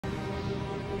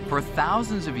For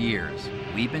thousands of years,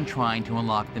 we've been trying to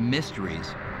unlock the mysteries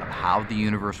of how the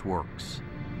universe works.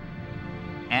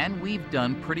 And we've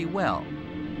done pretty well,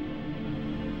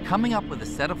 coming up with a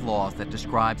set of laws that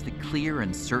describes the clear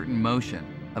and certain motion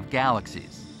of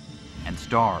galaxies and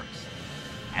stars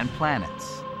and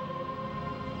planets.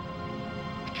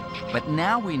 But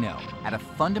now we know, at a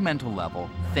fundamental level,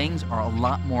 things are a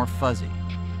lot more fuzzy,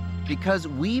 because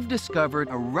we've discovered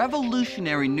a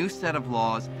revolutionary new set of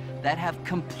laws that have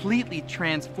completely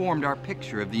transformed our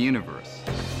picture of the universe.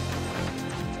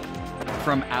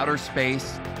 From outer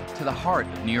space to the heart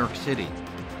of New York City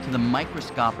to the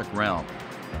microscopic realm,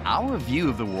 our view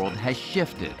of the world has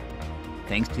shifted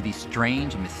thanks to these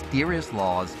strange and mysterious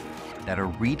laws that are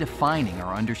redefining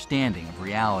our understanding of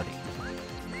reality.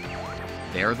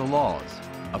 They're the laws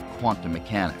of quantum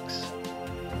mechanics.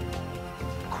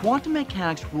 Quantum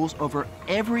mechanics rules over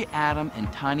every atom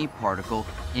and tiny particle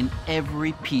in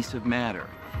every piece of matter,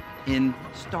 in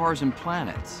stars and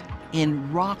planets,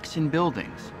 in rocks and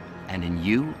buildings, and in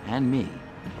you and me.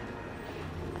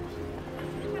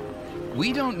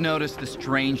 We don't notice the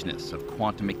strangeness of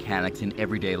quantum mechanics in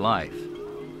everyday life,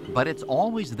 but it's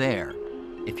always there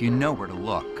if you know where to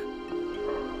look.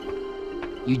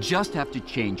 You just have to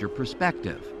change your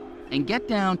perspective and get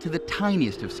down to the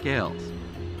tiniest of scales,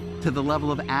 to the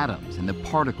level of atoms and the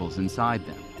particles inside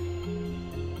them.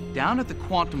 Down at the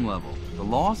quantum level, the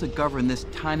laws that govern this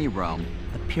tiny realm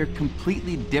appear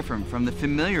completely different from the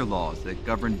familiar laws that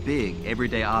govern big,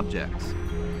 everyday objects.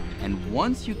 And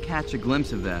once you catch a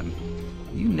glimpse of them,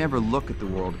 you never look at the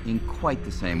world in quite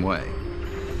the same way.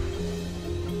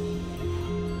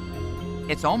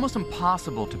 It's almost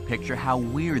impossible to picture how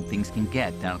weird things can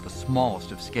get down at the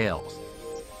smallest of scales.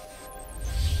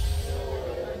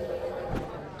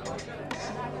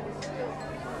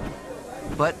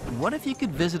 But what if you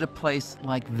could visit a place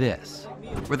like this,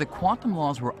 where the quantum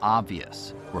laws were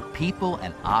obvious, where people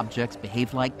and objects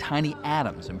behave like tiny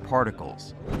atoms and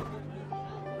particles?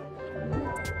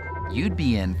 You'd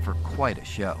be in for quite a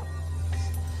show.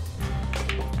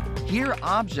 Here,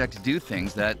 objects do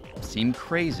things that seem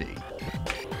crazy.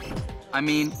 I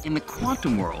mean, in the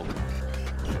quantum world,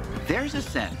 there's a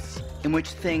sense in which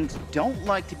things don't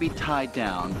like to be tied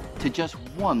down to just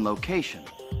one location,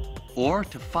 or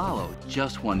to follow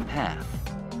just one path.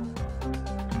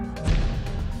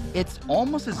 It's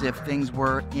almost as if things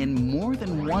were in more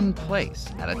than one place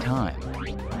at a time.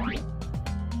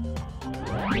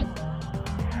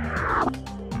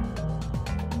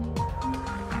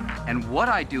 And what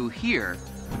I do here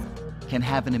can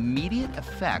have an immediate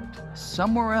effect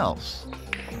somewhere else,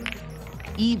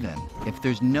 even if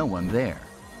there's no one there.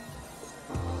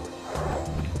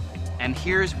 And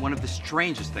here's one of the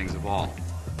strangest things of all.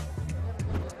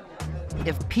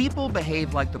 If people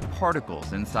behave like the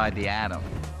particles inside the atom,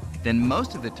 then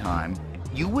most of the time,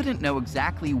 you wouldn't know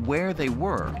exactly where they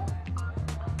were.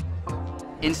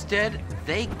 Instead,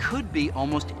 they could be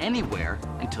almost anywhere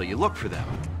until you look for them.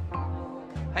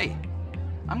 Hey,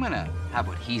 I'm gonna have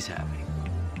what he's having.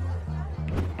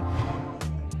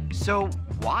 So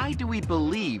why do we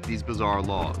believe these bizarre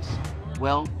laws?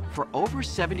 Well, for over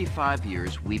 75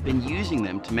 years, we've been using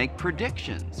them to make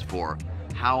predictions for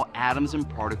how atoms and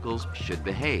particles should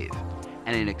behave.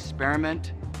 And in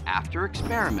experiment after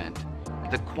experiment,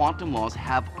 the quantum laws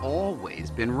have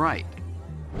always been right.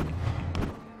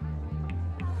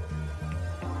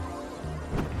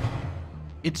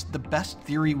 It's the best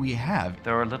theory we have.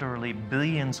 There are literally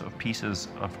billions of pieces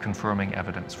of confirming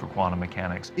evidence for quantum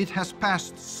mechanics. It has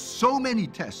passed so many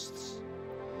tests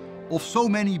of so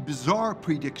many bizarre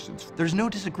predictions. There's no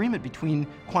disagreement between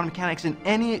quantum mechanics in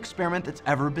any experiment that's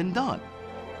ever been done.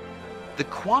 The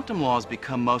quantum laws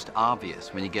become most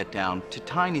obvious when you get down to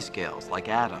tiny scales like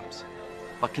atoms.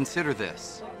 But consider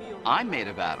this. I'm made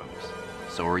of atoms.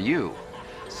 So are you.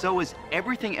 So is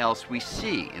everything else we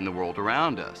see in the world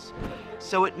around us.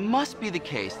 So it must be the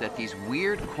case that these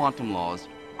weird quantum laws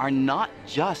are not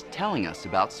just telling us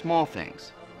about small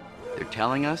things. They're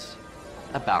telling us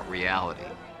about reality.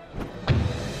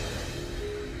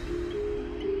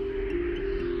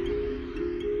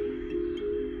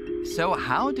 So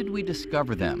how did we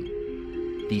discover them?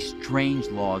 These strange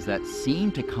laws that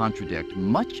seem to contradict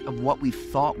much of what we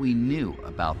thought we knew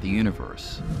about the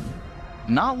universe.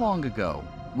 Not long ago,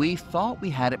 we thought we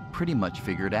had it pretty much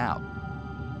figured out.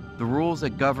 The rules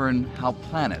that govern how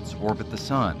planets orbit the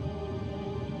sun,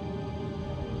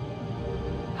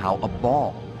 how a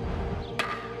ball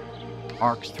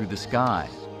arcs through the sky,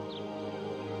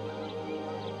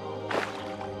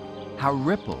 how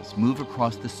ripples move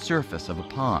across the surface of a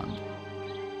pond,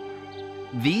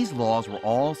 These laws were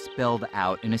all spelled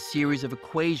out in a series of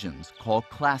equations called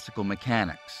classical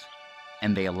mechanics,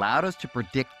 and they allowed us to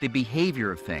predict the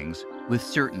behavior of things with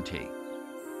certainty.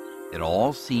 It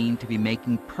all seemed to be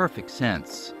making perfect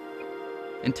sense,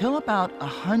 until about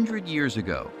 100 years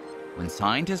ago, when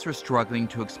scientists were struggling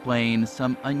to explain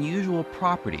some unusual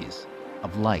properties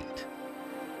of light.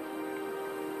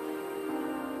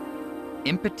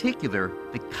 In particular,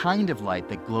 the kind of light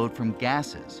that glowed from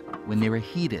gases when they were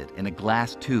heated in a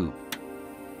glass tube.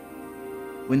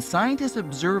 When scientists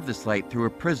observed this light through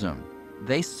a prism,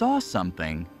 they saw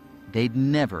something they'd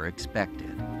never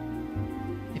expected.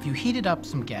 If you heated up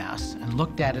some gas and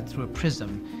looked at it through a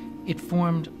prism, it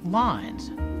formed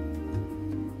lines.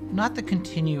 Not the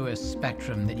continuous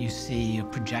spectrum that you see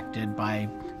projected by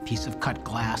a piece of cut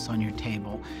glass on your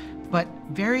table, but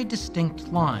very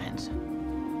distinct lines.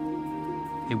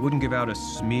 It wouldn't give out a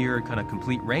smeared, kind of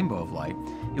complete rainbow of light.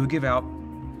 It would give out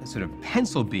sort of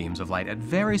pencil beams of light at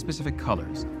very specific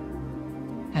colors.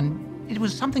 And it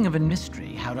was something of a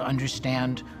mystery how to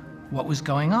understand what was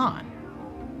going on.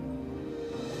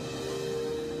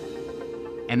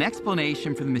 An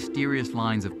explanation for the mysterious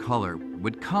lines of color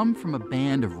would come from a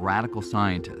band of radical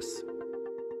scientists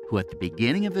who, at the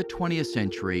beginning of the 20th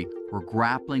century, were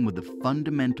grappling with the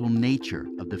fundamental nature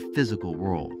of the physical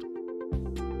world.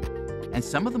 And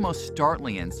some of the most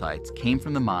startling insights came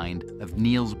from the mind of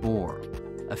Niels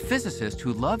Bohr, a physicist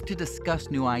who loved to discuss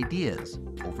new ideas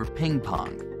over ping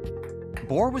pong.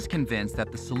 Bohr was convinced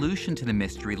that the solution to the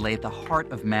mystery lay at the heart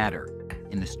of matter,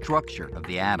 in the structure of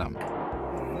the atom.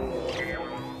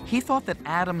 He thought that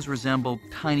atoms resembled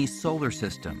tiny solar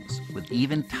systems, with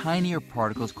even tinier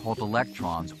particles called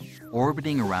electrons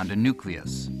orbiting around a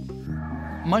nucleus,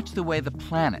 much the way the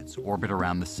planets orbit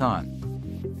around the sun.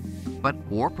 But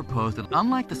Bohr proposed that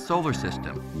unlike the solar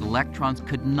system, electrons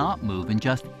could not move in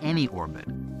just any orbit.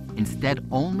 Instead,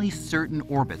 only certain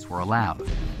orbits were allowed.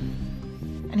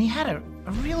 And he had a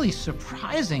really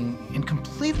surprising and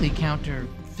completely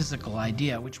counter-physical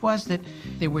idea, which was that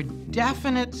there were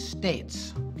definite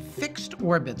states, fixed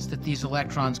orbits that these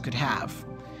electrons could have,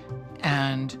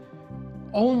 and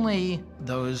only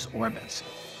those orbits.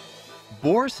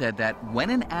 Bohr said that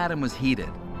when an atom was heated,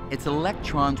 its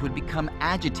electrons would become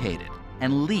agitated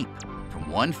and leap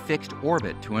from one fixed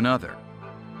orbit to another.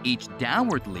 Each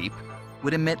downward leap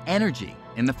would emit energy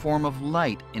in the form of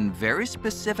light in very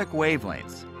specific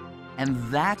wavelengths, and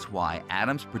that's why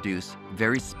atoms produce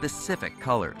very specific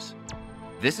colors.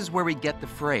 This is where we get the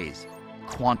phrase,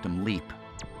 quantum leap.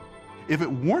 If it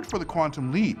weren't for the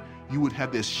quantum leap, you would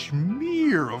have this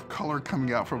smear of color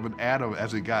coming out from an atom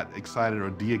as it got excited or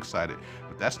de-excited.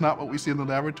 But that's not what we see in the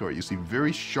laboratory. You see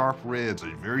very sharp reds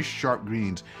and very sharp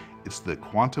greens. It's the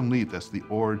quantum leap that's the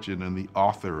origin and the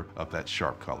author of that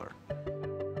sharp color.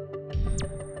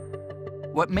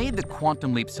 What made the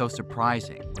quantum leap so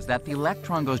surprising was that the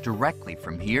electron goes directly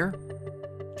from here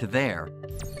to there,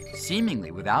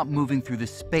 seemingly without moving through the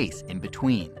space in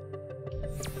between.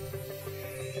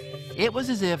 It was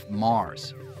as if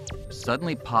Mars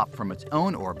suddenly popped from its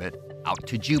own orbit out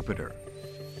to Jupiter.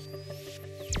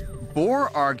 Bohr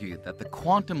argued that the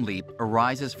quantum leap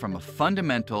arises from a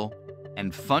fundamental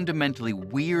and fundamentally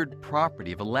weird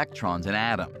property of electrons and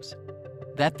atoms,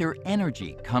 that their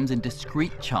energy comes in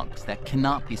discrete chunks that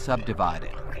cannot be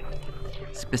subdivided,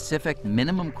 specific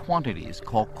minimum quantities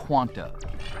called quanta.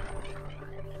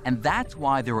 And that's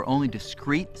why there are only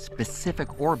discrete,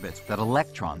 specific orbits that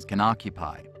electrons can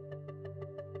occupy.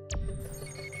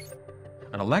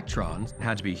 An electron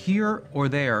had to be here or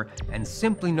there and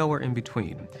simply nowhere in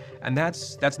between. And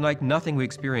that's like nothing we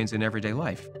experience in everyday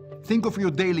life. Think of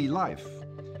your daily life.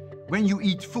 When you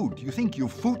eat food, you think your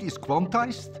food is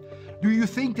quantized? Do you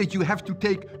think that you have to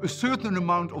take a certain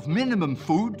amount of minimum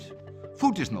food?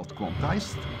 Food is not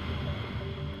quantized.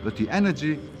 But the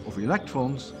energy of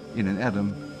electrons in an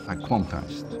atom are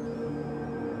quantized.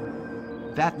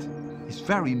 That is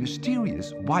very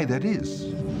mysterious, why that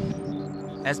is.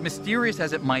 As mysterious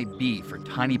as it might be for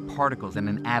tiny particles in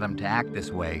an atom to act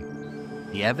this way,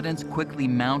 the evidence quickly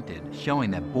mounted showing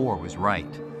that Bohr was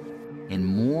right. In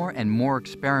more and more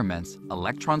experiments,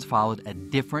 electrons followed a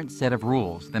different set of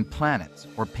rules than planets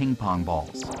or ping pong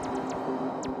balls.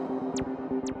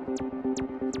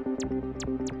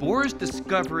 Bohr's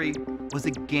discovery was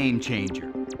a game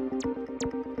changer.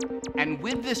 And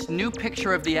with this new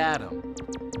picture of the atom,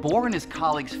 Bohr and his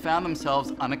colleagues found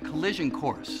themselves on a collision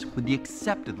course with the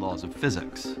accepted laws of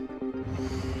physics.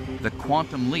 The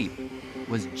quantum leap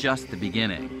was just the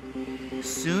beginning.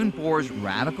 Soon Bohr's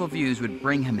radical views would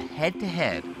bring him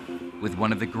head-to-head with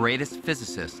one of the greatest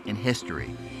physicists in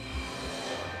history.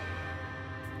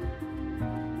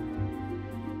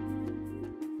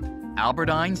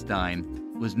 Albert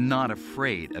Einstein was not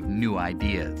afraid of new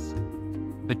ideas.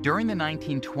 But during the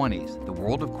 1920s, the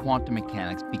world of quantum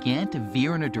mechanics began to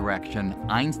veer in a direction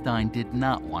Einstein did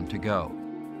not want to go.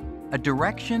 A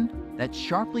direction that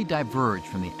sharply diverged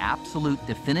from the absolute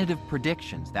definitive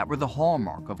predictions that were the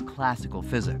hallmark of classical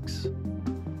physics.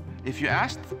 If you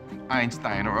asked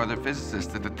Einstein or other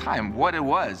physicists at the time what it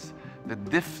was that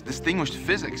distinguished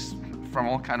physics from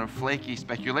all kind of flaky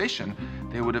speculation,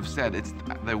 they would have said it's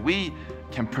that we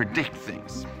can predict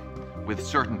things with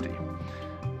certainty.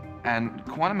 And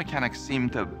quantum mechanics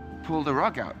seemed to pull the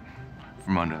rug out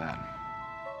from under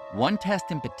that. One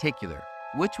test in particular,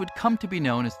 which would come to be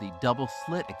known as the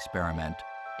double-slit experiment,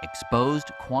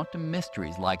 exposed quantum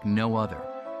mysteries like no other.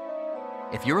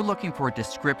 If you're looking for a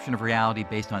description of reality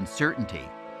based on certainty,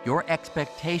 your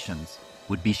expectations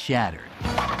would be shattered.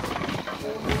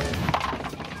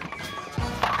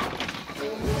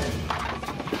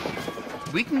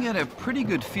 We can get a pretty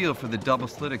good feel for the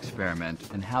double-slit experiment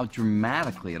and how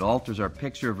dramatically it alters our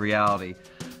picture of reality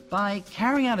by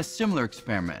carrying out a similar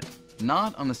experiment,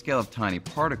 not on the scale of tiny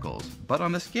particles, but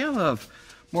on the scale of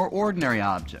more ordinary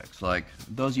objects, like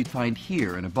those you'd find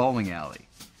here in a bowling alley.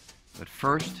 But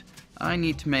first, I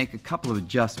need to make a couple of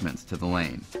adjustments to the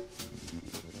lane.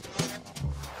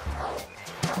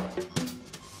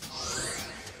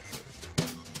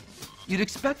 You'd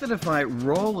expect that if I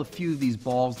roll a few of these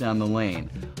balls down the lane,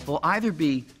 they'll either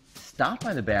be stopped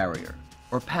by the barrier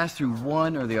or pass through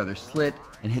one or the other slit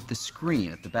and hit the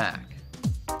screen at the back.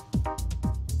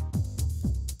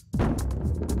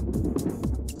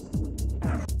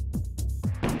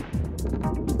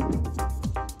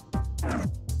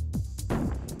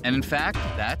 And in fact,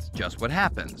 that's just what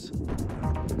happens.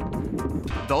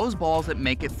 Those balls that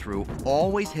make it through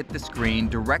always hit the screen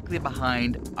directly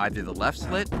behind either the left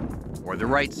slit or the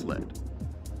right slit.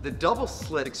 The double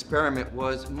slit experiment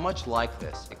was much like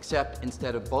this, except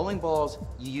instead of bowling balls,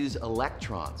 you use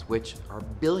electrons, which are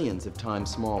billions of times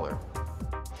smaller.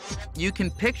 You can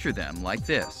picture them like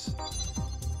this.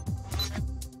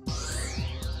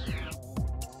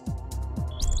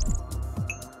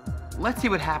 Let's see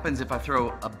what happens if I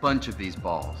throw a bunch of these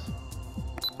balls.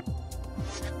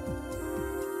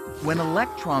 When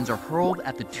electrons are hurled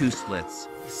at the two slits,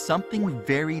 something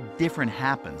very different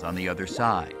happens on the other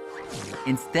side.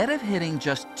 Instead of hitting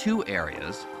just two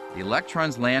areas, the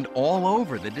electrons land all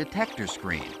over the detector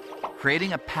screen,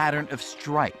 creating a pattern of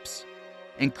stripes,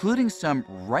 including some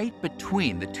right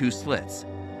between the two slits,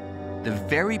 the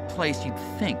very place you'd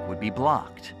think would be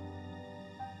blocked.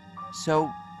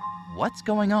 So, what's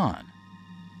going on?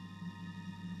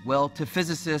 Well, to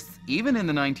physicists, even in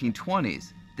the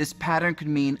 1920s, this pattern could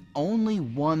mean only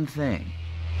one thing: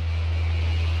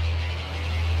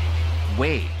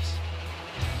 waves.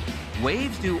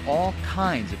 Waves do all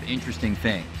kinds of interesting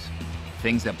things,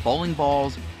 things that bowling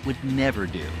balls would never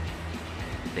do.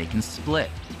 They can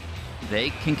split.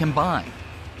 They can combine.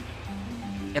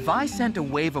 If I sent a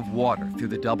wave of water through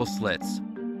the double slits,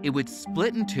 it would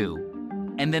split in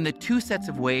two, and then the two sets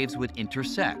of waves would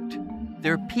intersect.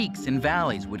 Their peaks and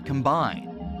valleys would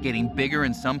combine, getting bigger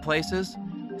in some places,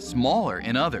 smaller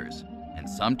in others, and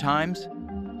sometimes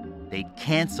they'd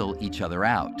cancel each other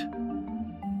out.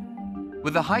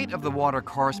 With the height of the water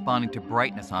corresponding to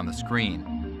brightness on the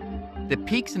screen, the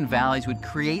peaks and valleys would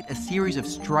create a series of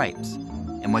stripes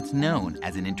and what's known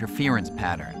as an interference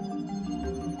pattern.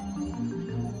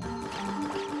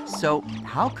 So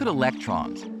how could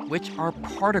electrons, which are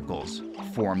particles,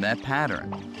 form that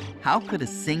pattern? How could a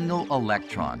single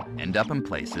electron end up in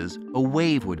places a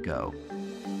wave would go?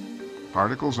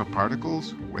 Particles are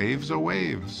particles, waves are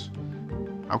waves.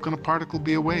 How can a particle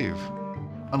be a wave?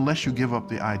 Unless you give up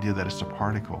the idea that it's a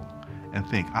particle and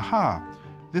think, aha,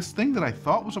 this thing that I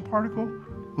thought was a particle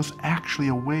was actually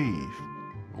a wave.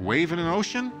 A wave in an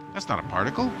ocean? That's not a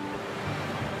particle.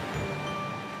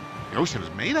 The ocean is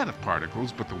made out of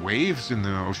particles, but the waves in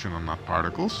the ocean are not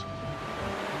particles.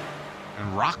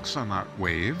 And rocks are not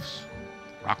waves.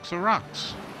 Rocks are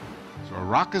rocks. So a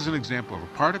rock is an example of a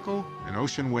particle, an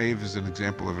ocean wave is an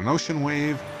example of an ocean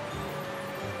wave,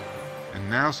 and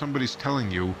now somebody's telling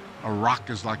you a rock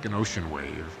is like an ocean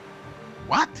wave.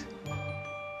 What?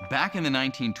 Back in the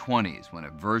 1920s, when a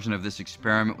version of this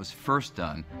experiment was first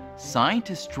done,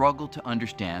 scientists struggled to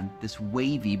understand this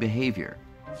wavy behavior.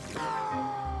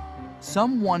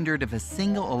 Some wondered if a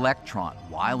single electron,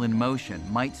 while in motion,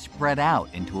 might spread out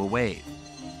into a wave.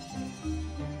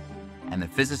 And the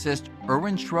physicist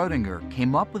Erwin Schrödinger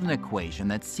came up with an equation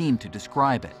that seemed to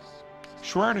describe it.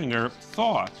 Schrödinger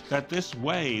thought that this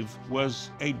wave was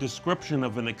a description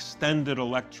of an extended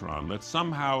electron, that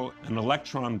somehow an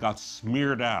electron got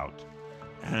smeared out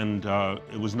and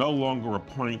it was no longer a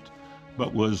point,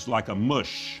 but was like a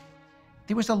mush.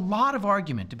 There was a lot of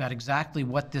argument about exactly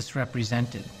what this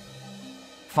represented.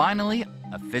 Finally,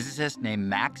 a physicist named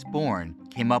Max Born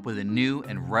came up with a new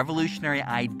and revolutionary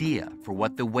idea for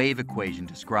what the wave equation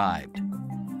described.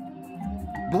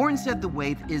 Born said the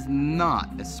wave is not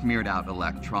a smeared out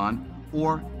electron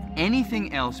or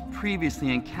anything else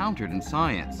previously encountered in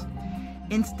science.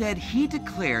 Instead, he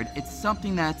declared it's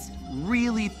something that's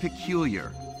really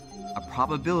peculiar, a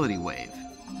probability wave.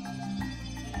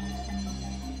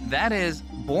 That is,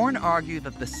 Born argued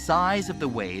that the size of the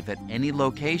wave at any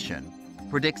location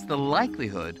predicts the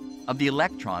likelihood of the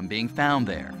electron being found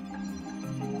there.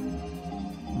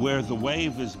 Where the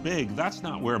wave is big, that's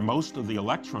not where most of the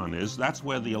electron is. That's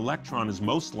where the electron is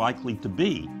most likely to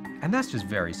be. And that's just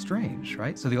very strange,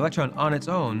 right? So the electron on its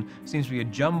own seems to be a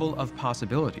jumble of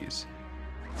possibilities.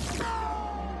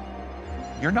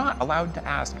 You're not allowed to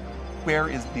ask, where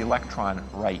is the electron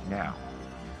right now?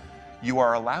 You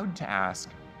are allowed to ask,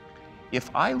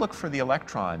 if I look for the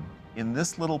electron in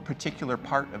this little particular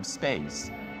part of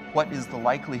space, what is the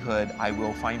likelihood I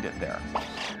will find it there?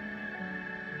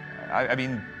 I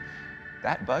mean,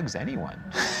 that bugs anyone,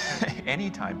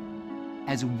 anytime.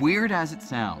 As weird as it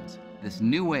sounds, this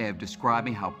new way of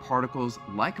describing how particles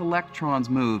like electrons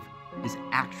move is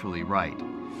actually right.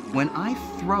 When I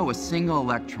throw a single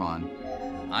electron,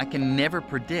 I can never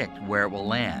predict where it will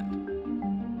land.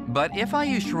 But if I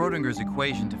use Schrodinger's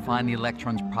equation to find the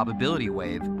electron's probability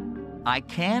wave, I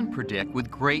can predict with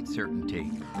great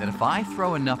certainty that if I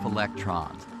throw enough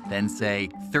electrons, then say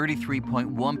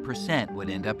 33.1% would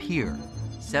end up here,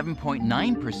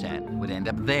 7.9% would end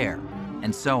up there,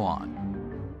 and so on.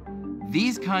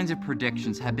 These kinds of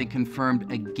predictions have been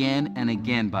confirmed again and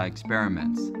again by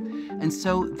experiments. And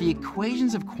so the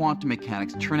equations of quantum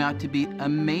mechanics turn out to be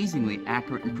amazingly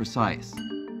accurate and precise,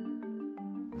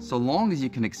 so long as you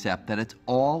can accept that it's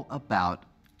all about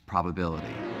probability.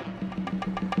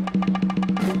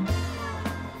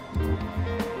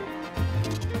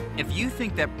 If you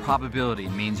think that probability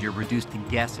means you're reduced to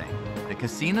guessing, the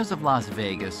casinos of Las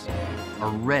Vegas are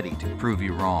ready to prove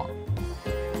you wrong.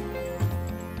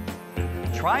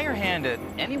 Try your hand at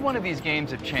any one of these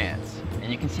games of chance,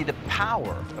 and you can see the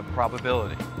power of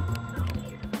probability.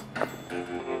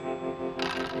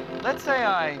 Let's say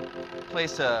I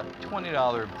place a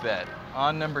 $20 bet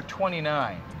on number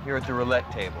 29 here at the roulette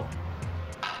table.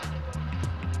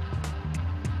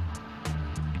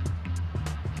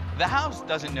 The house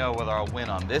doesn't know whether I'll win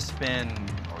on this spin,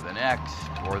 or the next,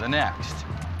 or the next.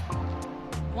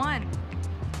 1.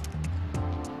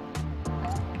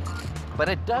 But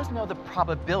it does know the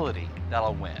probability that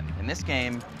I'll win. In this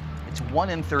game, it's 1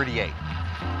 in 38.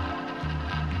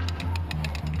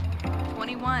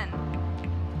 21.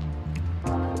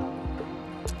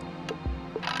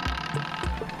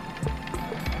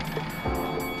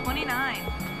 29.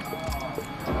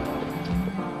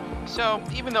 So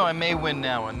even though I may win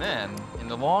now and then, in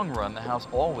the long run, the house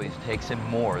always takes in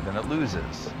more than it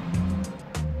loses.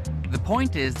 The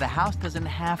point is, the house doesn't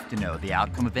have to know the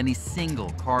outcome of any single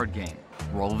card game,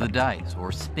 roll of the dice,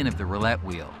 or spin of the roulette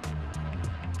wheel.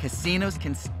 Casinos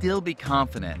can still be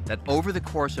confident that over the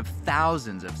course of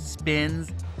thousands of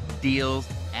spins, deals,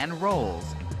 and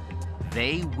rolls,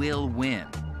 they will win.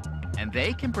 And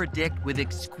they can predict with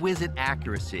exquisite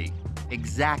accuracy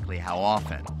exactly how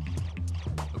often.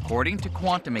 According to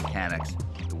quantum mechanics,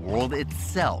 the world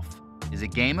itself is a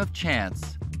game of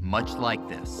chance much like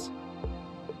this.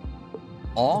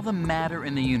 All the matter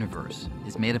in the universe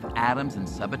is made of atoms and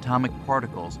subatomic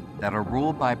particles that are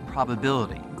ruled by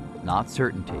probability, not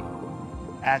certainty.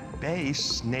 At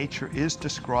base, nature is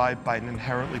described by an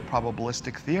inherently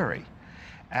probabilistic theory.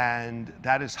 And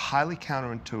that is highly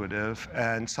counterintuitive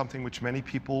and something which many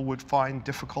people would find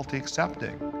difficulty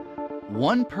accepting.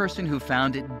 One person who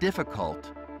found it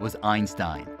difficult was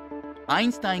Einstein.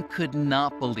 Einstein could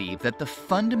not believe that the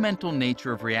fundamental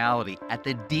nature of reality at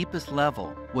the deepest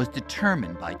level was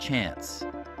determined by chance.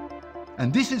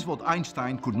 And this is what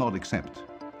Einstein could not accept.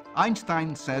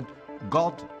 Einstein said,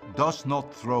 God does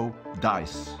not throw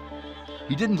dice.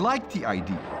 He didn't like the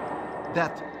idea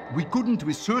that we couldn't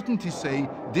with certainty say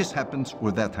this happens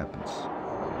or that happens.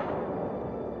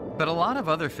 But a lot of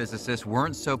other physicists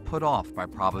weren't so put off by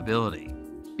probability,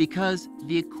 because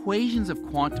the equations of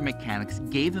quantum mechanics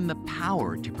gave them the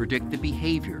power to predict the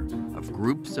behavior of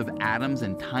groups of atoms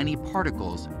and tiny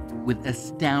particles with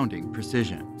astounding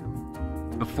precision.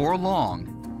 Before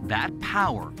long, that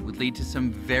power would lead to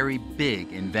some very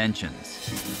big inventions.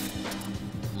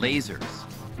 Lasers,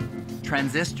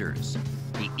 transistors,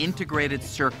 the integrated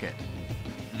circuit,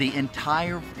 the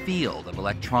entire field of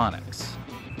electronics.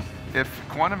 If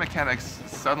quantum mechanics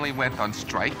suddenly went on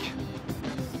strike,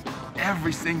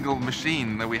 every single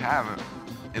machine that we have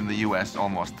in the US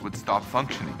almost would stop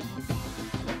functioning.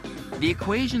 The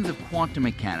equations of quantum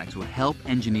mechanics would help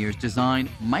engineers design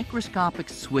microscopic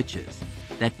switches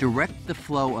that direct the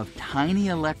flow of tiny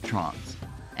electrons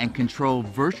and control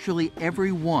virtually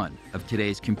every one of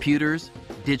today's computers,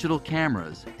 digital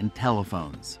cameras, and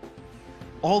telephones.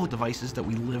 All the devices that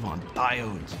we live on,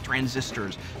 diodes,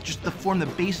 transistors, just to form the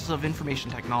basis of information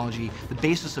technology, the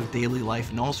basis of daily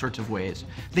life in all sorts of ways.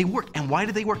 They work, and why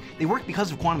do they work? They work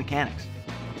because of quantum mechanics.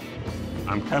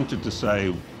 I'm tempted to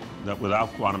say that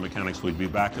without quantum mechanics, we'd be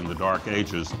back in the dark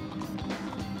ages.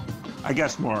 I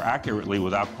guess more accurately,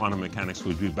 without quantum mechanics,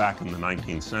 we'd be back in the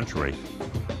 19th century.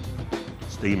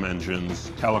 Steam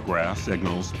engines, telegraph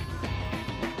signals.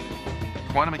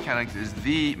 Quantum mechanics is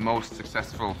the most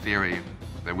successful theory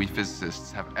that we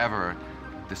physicists have ever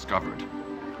discovered.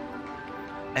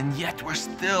 And yet we're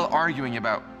still arguing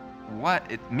about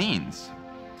what it means,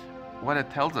 what it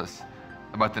tells us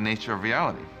about the nature of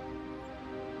reality.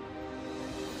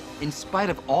 In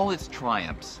spite of all its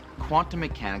triumphs, quantum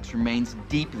mechanics remains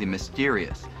deeply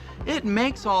mysterious. It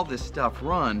makes all this stuff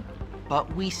run,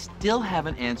 but we still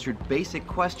haven't answered basic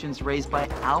questions raised by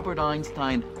Albert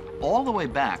Einstein all the way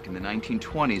back in the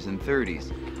 1920s and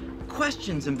 30s.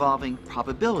 Questions involving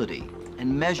probability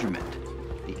and measurement,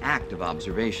 the act of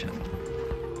observation.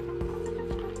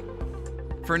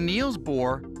 For Niels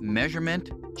Bohr,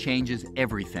 measurement changes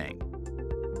everything.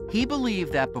 He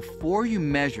believed that before you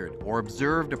measured or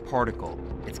observed a particle,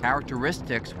 its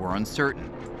characteristics were uncertain.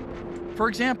 For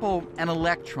example, an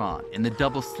electron in the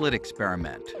double-slit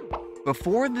experiment.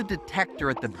 Before the detector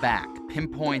at the back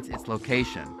pinpoints its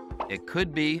location, it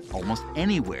could be almost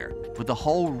anywhere with a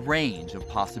whole range of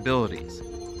possibilities,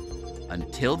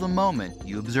 until the moment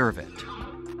you observe it.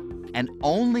 And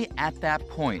only at that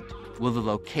point will the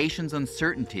location's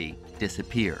uncertainty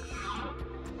disappear.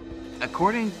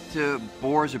 According to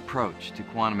Bohr's approach to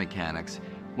quantum mechanics,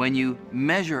 when you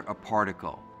measure a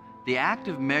particle, the act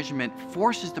of measurement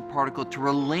forces the particle to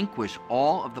relinquish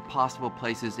all of the possible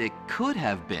places it could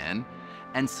have been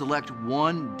and select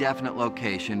one definite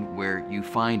location where you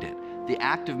find it. The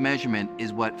act of measurement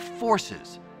is what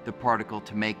forces the particle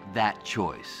to make that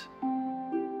choice.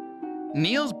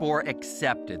 Niels Bohr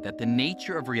accepted that the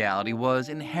nature of reality was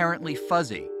inherently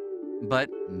fuzzy, but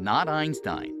not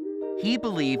Einstein. He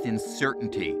believed in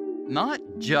certainty, not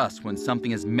just when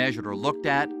something is measured or looked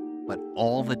at, but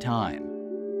all the time.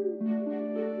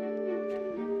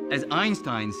 As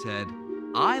Einstein said,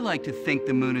 I like to think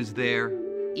the moon is there,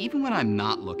 even when I'm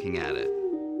not looking at it.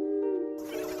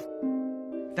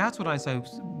 That's what Einstein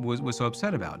was so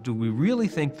upset about. Do we really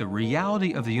think the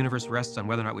reality of the universe rests on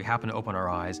whether or not we happen to open our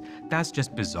eyes? That's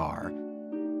just bizarre.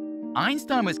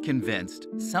 Einstein was convinced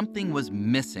something was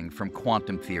missing from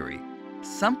quantum theory,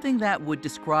 something that would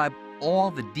describe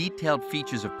all the detailed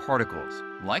features of particles,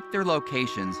 like their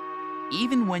locations,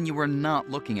 even when you were not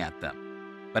looking at them.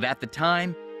 But at the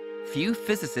time, few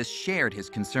physicists shared his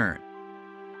concern.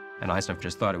 And Einstein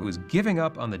just thought it was giving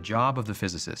up on the job of the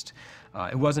physicist.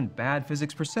 It wasn't bad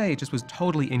physics per se, it just was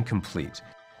totally incomplete.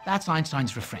 That's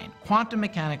Einstein's refrain. Quantum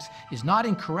mechanics is not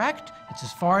incorrect, it's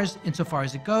insofar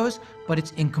as it goes, but it's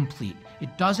incomplete.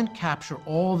 It doesn't capture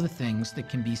all of the things that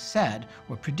can be said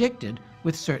or predicted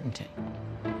with certainty.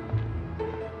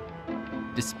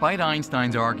 Despite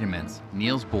Einstein's arguments,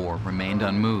 Niels Bohr remained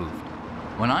unmoved.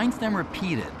 When Einstein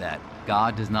repeated that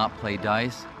God does not play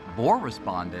dice, Bohr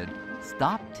responded,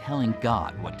 "Stop telling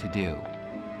God what to do."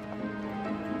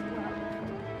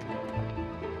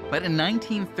 But in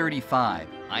 1935,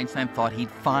 Einstein thought he'd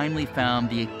finally found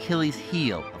the Achilles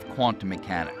heel of quantum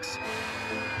mechanics.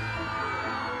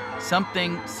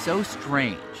 Something so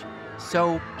strange,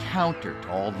 so counter to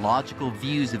all logical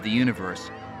views of the universe,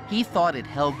 he thought it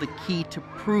held the key to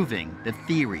proving the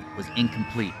theory was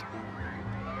incomplete.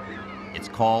 It's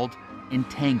called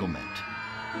entanglement.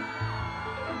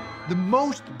 The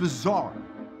most bizarre,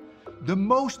 the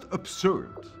most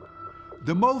absurd,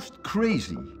 the most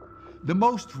crazy, the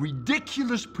most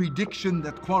ridiculous prediction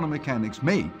that quantum mechanics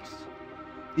makes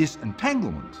is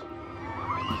entanglement.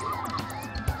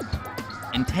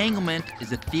 Entanglement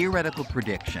is a theoretical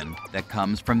prediction that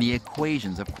comes from the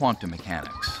equations of quantum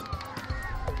mechanics.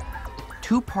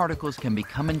 Two particles can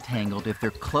become entangled if they're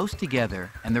close together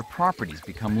and their properties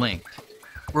become linked.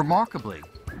 Remarkably,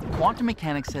 quantum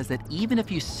mechanics says that even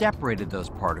if you separated those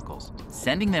particles,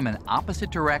 sending them in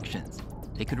opposite directions,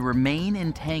 they could remain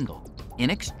entangled,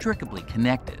 inextricably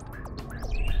connected.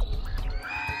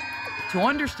 To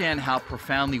understand how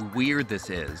profoundly weird this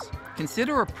is,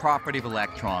 consider a property of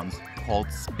electrons called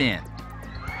spin.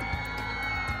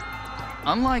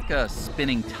 Unlike a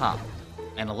spinning top,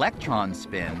 an electron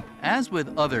spin, as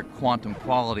with other quantum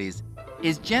qualities,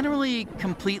 is generally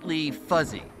completely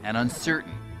fuzzy and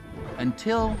uncertain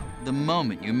until the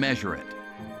moment you measure it.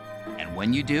 And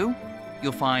when you do,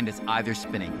 you'll find it's either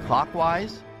spinning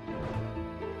clockwise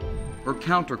or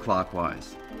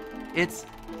counterclockwise. It's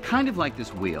kind of like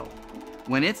this wheel.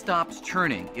 When it stops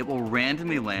turning, it will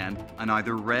randomly land on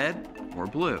either red or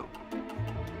blue.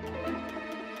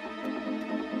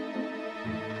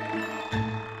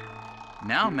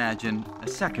 Now imagine a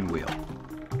second wheel.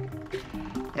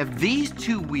 If these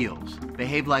two wheels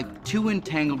behave like two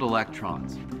entangled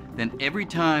electrons, then every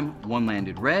time one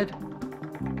landed red,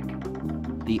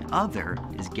 the other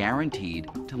is guaranteed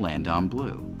to land on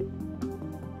blue.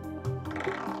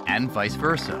 And vice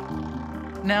versa.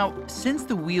 Now, since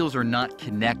the wheels are not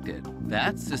connected,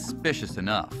 that's suspicious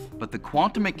enough. But the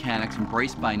quantum mechanics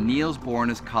embraced by Niels Bohr and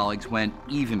his colleagues went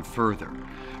even further,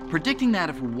 predicting that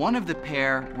if one of the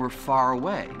pair were far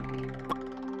away,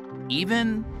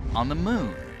 even on the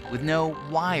moon, with no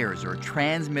wires or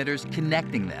transmitters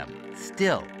connecting them,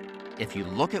 still, if you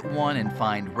look at one and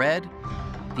find red,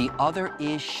 the other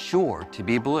is sure to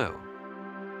be blue.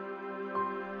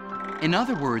 In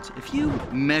other words, if you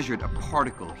measured a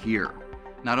particle here,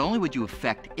 not only would you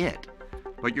affect it,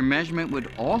 but your measurement would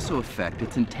also affect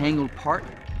its entangled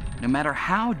partner, no matter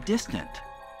how distant.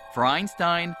 For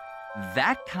Einstein,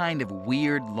 that kind of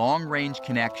weird long-range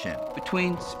connection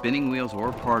between spinning wheels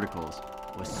or particles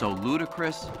was so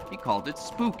ludicrous, he called it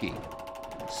spooky.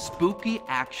 Spooky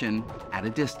action at a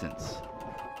distance.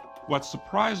 What's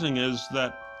surprising is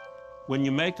that when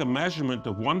you make a measurement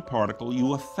of one particle,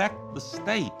 you affect the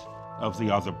state of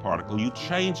the other particle. You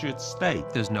change its state.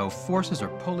 There's no forces or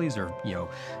pulleys or,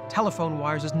 telephone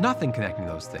wires. There's nothing connecting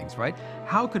those things, right?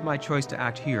 How could my choice to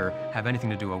act here have anything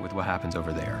to do with what happens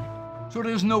over there? So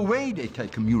there's no way they can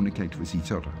communicate with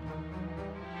each other.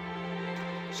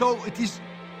 So it is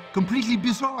completely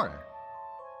bizarre.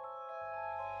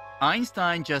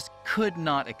 Einstein just could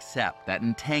not accept that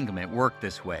entanglement worked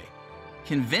this way,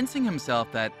 convincing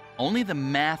himself that only the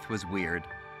math was weird,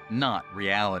 not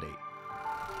reality.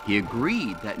 He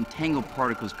agreed that entangled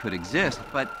particles could exist,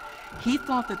 but he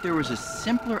thought that there was a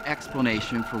simpler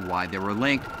explanation for why they were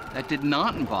linked that did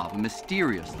not involve a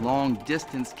mysterious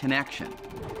long-distance connection.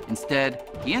 Instead,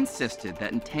 he insisted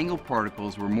that entangled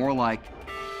particles were more like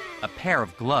a pair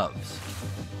of gloves.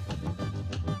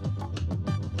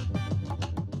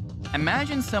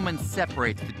 Imagine someone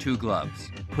separates the two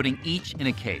gloves, putting each in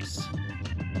a case.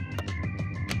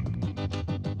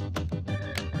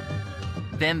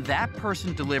 Then that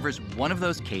person delivers one of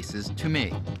those cases to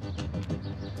me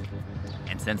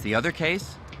and sends the other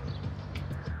case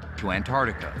to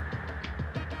Antarctica.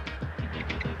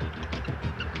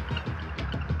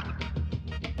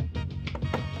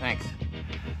 Thanks.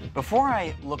 Before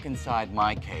I look inside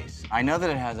my case, I know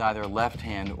that it has either a left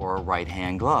hand or a right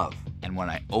hand glove. And when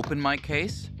I open my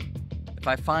case, if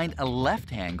I find a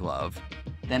left hand glove,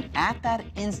 then at that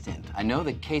instant, I know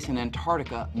the case in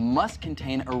Antarctica must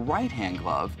contain a right-hand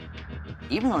glove,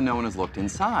 even though no one has looked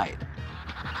inside.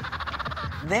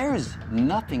 There's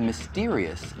nothing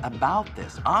mysterious about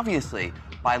this. Obviously,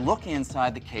 by looking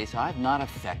inside the case, I've not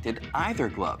affected either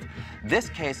glove. This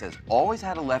case has always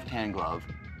had a left-hand glove,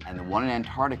 and the one in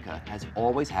Antarctica has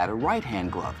always had a right-hand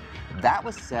glove. That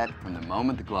was set from the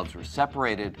moment the gloves were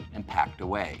separated and packed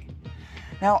away.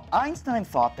 Now, Einstein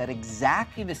thought that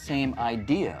exactly the same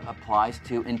idea applies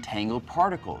to entangled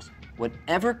particles.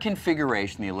 Whatever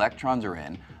configuration the electrons are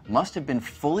in must have been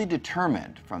fully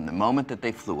determined from the moment that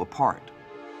they flew apart.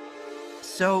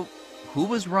 So, who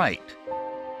was right?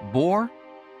 Bohr,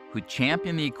 who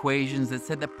championed the equations that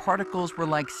said that particles were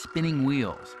like spinning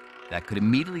wheels that could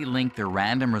immediately link their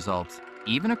random results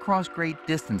even across great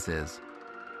distances,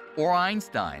 or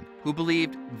Einstein, who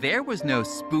believed there was no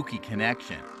spooky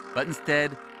connection, but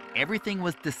instead, everything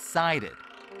was decided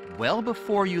well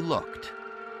before you looked.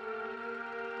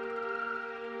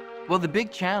 Well, the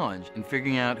big challenge in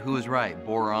figuring out who is right, Bohr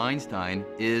or Einstein,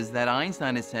 is that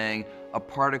Einstein is saying a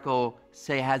particle,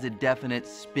 say, has a definite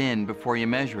spin before you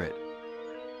measure it.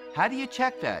 How do you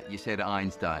check that, you say to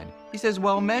Einstein? He says,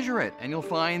 well, measure it, and you'll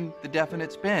find the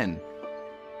definite spin.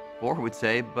 Bohr would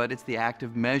say, but it's the act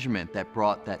of measurement that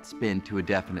brought that spin to a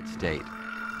definite state.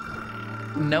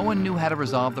 No one knew how to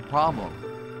resolve the problem.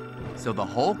 So the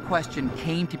whole question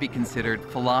came to be considered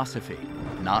philosophy,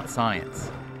 not science.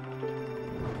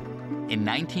 In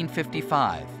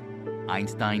 1955,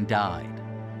 Einstein died,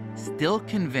 still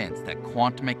convinced that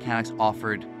quantum mechanics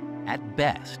offered, at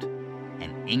best,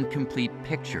 an incomplete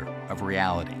picture of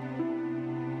reality.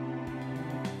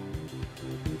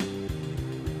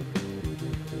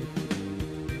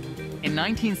 In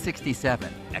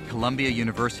 1967, at Columbia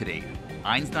University,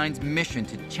 Einstein's mission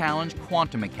to challenge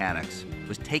quantum mechanics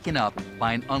was taken up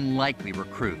by an unlikely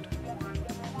recruit.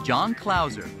 John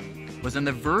Clauser was on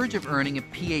the verge of earning a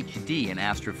PhD in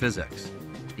astrophysics.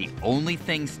 The only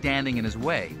thing standing in his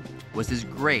way was his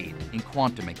grade in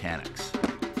quantum mechanics.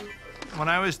 When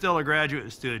I was still a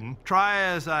graduate student, try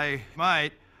as I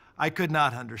might, I could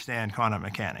not understand quantum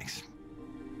mechanics.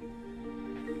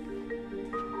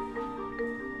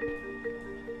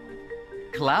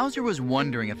 Clauser was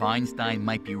wondering if Einstein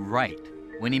might be right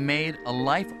when he made a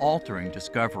life-altering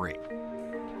discovery.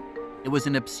 It was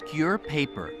an obscure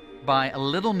paper by a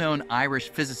little-known Irish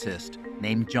physicist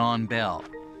named John Bell.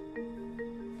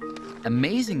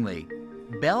 Amazingly,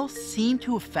 Bell seemed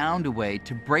to have found a way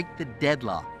to break the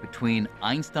deadlock between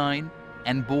Einstein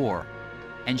and Bohr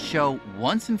and show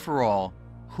once and for all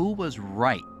who was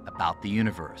right about the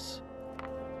universe.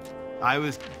 I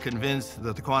was convinced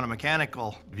that the quantum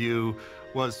mechanical view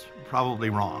was probably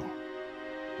wrong.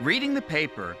 Reading the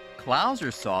paper,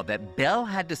 Clauser saw that Bell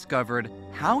had discovered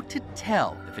how to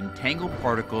tell if entangled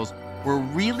particles were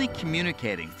really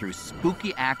communicating through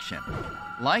spooky action,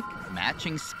 like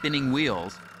matching spinning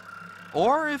wheels,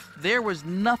 or if there was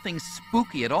nothing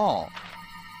spooky at all,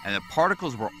 and the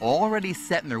particles were already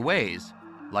set in their ways,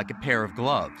 like a pair of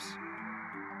gloves.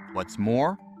 What's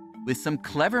more, with some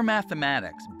clever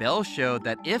mathematics, Bell showed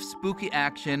that if spooky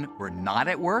action were not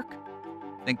at work,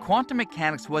 then quantum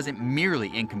mechanics wasn't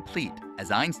merely incomplete, as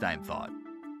Einstein thought.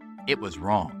 It was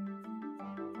wrong.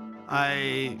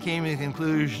 I came to the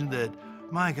conclusion that,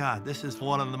 my God, this is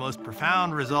one of the most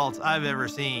profound results I've ever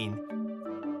seen.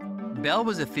 Bell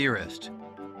was a theorist,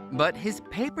 but his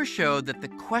paper showed that the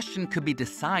question could be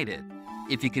decided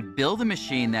if you could build a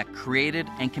machine that created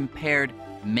and compared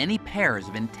many pairs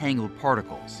of entangled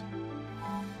particles.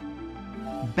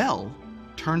 Bell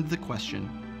turned the question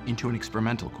into an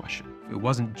experimental question. It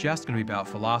wasn't just going to be about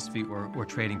philosophy or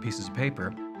trading pieces of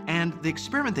paper. And the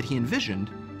experiment that he envisioned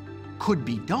could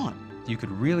be done. You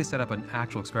could really set up an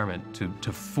actual experiment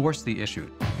to force the issue.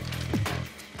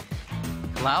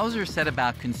 Clauser set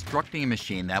about constructing a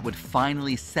machine that would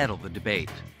finally settle the debate.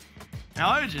 Now,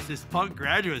 I was just this punk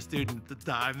graduate student at the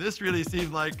time. This really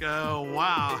seemed like,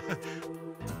 wow.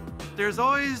 There's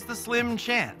always the slim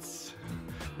chance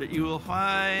that you will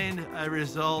find a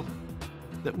result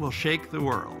that will shake the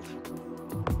world.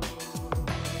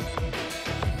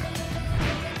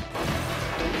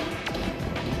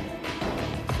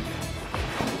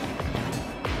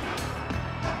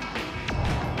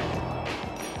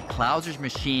 Clauser's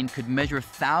machine could measure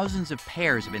thousands of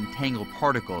pairs of entangled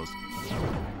particles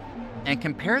and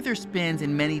compare their spins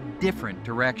in many different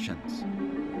directions.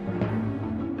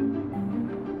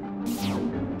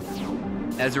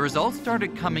 As the results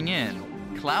started coming in,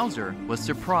 Clauser was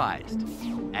surprised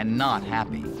and not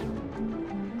happy.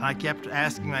 I kept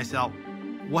asking myself,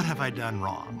 what have I done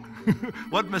wrong?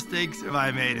 What mistakes have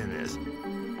I made in this?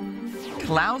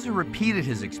 Clauser repeated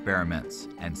his experiments,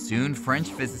 and soon French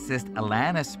physicist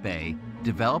Alain Aspect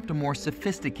developed a more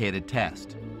sophisticated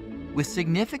test. With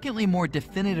significantly more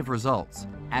definitive results,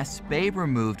 Aspect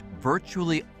removed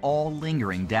virtually all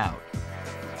lingering doubt.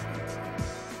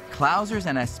 Clauser's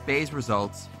and Aspect's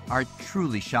results are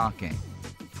truly shocking.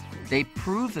 They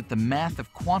prove that the math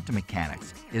of quantum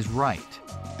mechanics is right.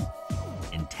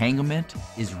 Entanglement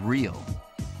is real.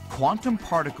 Quantum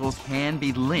particles can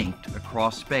be linked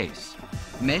across space.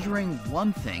 Measuring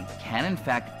one thing can in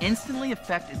fact instantly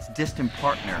affect its distant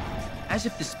partner, as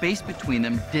if the space between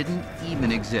them didn't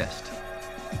even exist.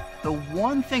 The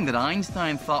one thing that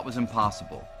Einstein thought was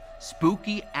impossible,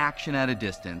 spooky action at a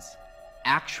distance,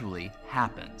 actually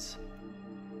happens.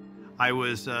 I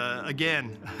was,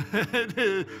 again,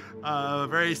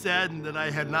 very saddened that I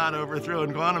had not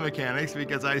overthrown quantum mechanics,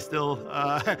 because I still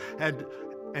had,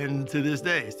 and to this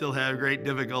day, still have great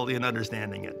difficulty in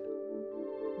understanding it.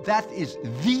 That is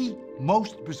the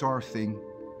most bizarre thing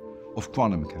of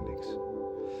quantum mechanics.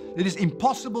 It is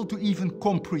impossible to even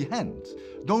comprehend.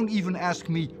 Don't even ask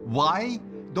me why.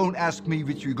 Don't ask me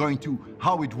which you're going to,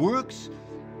 how it works,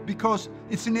 because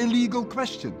it's an illegal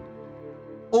question.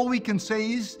 All we can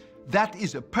say is that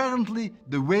is apparently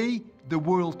the way the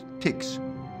world ticks.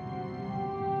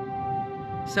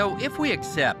 So if we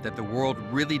accept that the world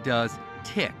really does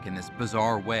tick in this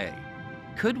bizarre way,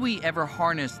 could we ever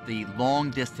harness the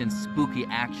long-distance spooky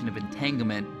action of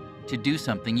entanglement to do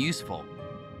something useful?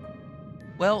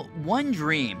 Well, one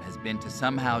dream has been to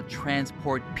somehow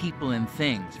transport people and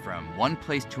things from one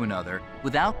place to another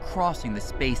without crossing the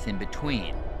space in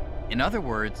between. In other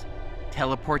words,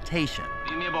 teleportation.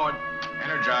 Beam me aboard.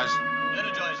 Energize.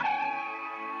 Energizing.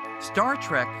 Star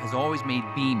Trek has always made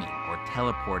beaming or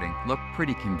teleporting look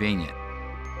pretty convenient.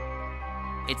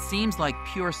 It seems like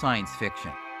pure science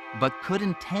fiction, but could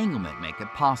entanglement make it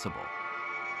possible?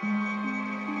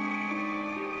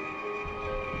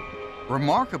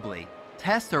 Remarkably,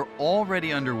 tests are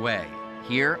already underway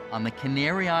here on the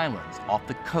Canary Islands off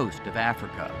the coast of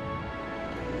Africa.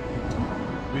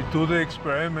 We do the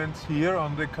experiments here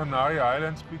on the Canary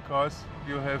Islands because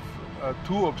you have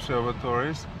 2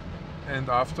 observatories, and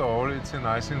after all, it's a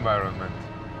nice environment.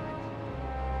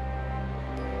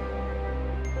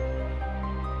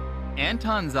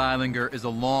 Anton Zeilinger is a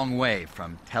long way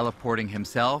from teleporting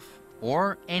himself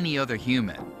or any other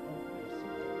human.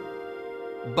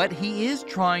 But he is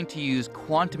trying to use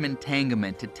quantum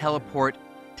entanglement to teleport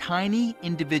tiny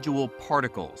individual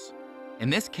particles, in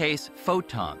this case,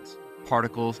 photons,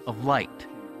 particles of light.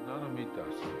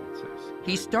 Nanometers, it says.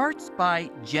 He starts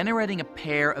by generating a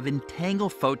pair of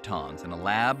entangled photons in a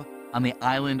lab on the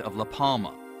island of La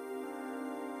Palma.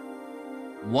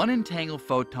 One entangled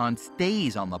photon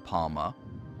stays on La Palma,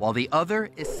 while the other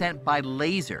is sent by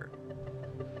laser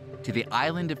to the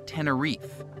island of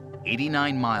Tenerife,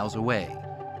 89 miles away.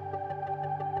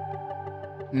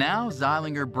 Now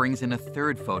Zeilinger brings in a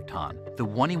third photon, the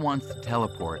one he wants to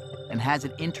teleport, and has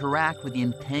it interact with the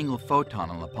entangled photon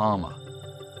on La Palma.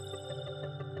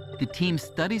 The team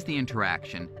studies the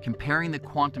interaction, comparing the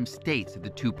quantum states of the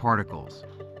 2 particles.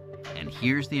 And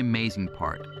here's the amazing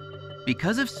part.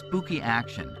 Because of spooky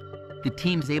action, the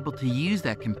team's able to use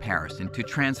that comparison to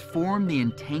transform the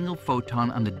entangled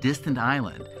photon on the distant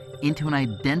island into an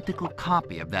identical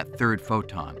copy of that third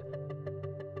photon.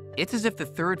 It's as if the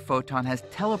third photon has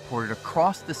teleported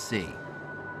across the sea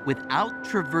without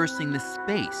traversing the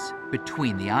space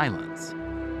between the islands.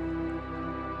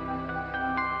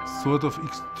 Sort of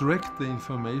extract the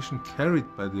information carried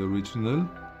by the original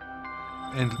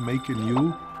and make a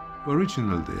new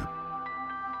original there.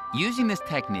 Using this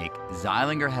technique,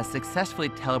 Zeilinger has successfully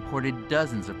teleported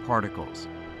dozens of particles.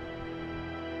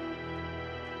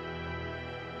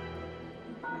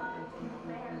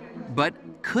 But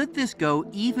could this go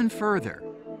even further?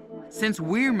 Since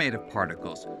we're made of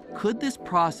particles, could this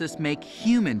process make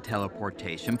human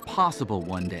teleportation possible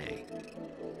one day?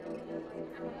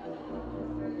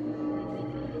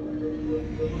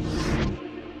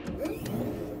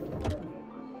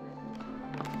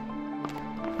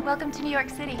 Welcome to New York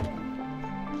City.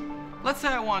 Let's say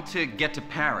I want to get to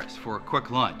Paris for a quick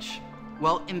lunch.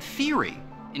 Well, in theory,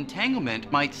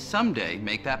 entanglement might someday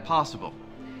make that possible.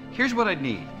 Here's what I'd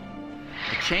need.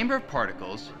 A chamber of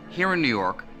particles here in New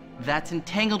York that's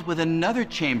entangled with another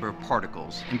chamber of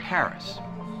particles in Paris.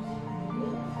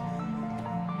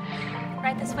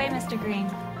 Right this way, Mr. Green.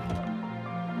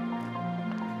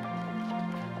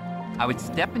 I would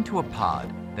step into a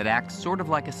pod that acts sort of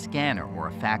like a scanner or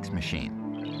a fax machine.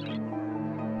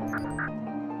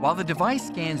 While the device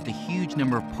scans the huge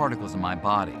number of particles in my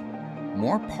body,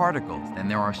 more particles than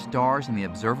there are stars in the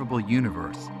observable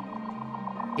universe,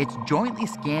 it's jointly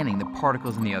scanning the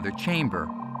particles in the other chamber,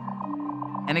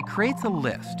 and it creates a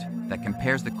list that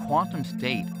compares the quantum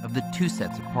state of the 2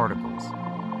 sets of particles.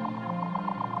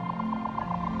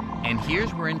 And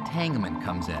here's where entanglement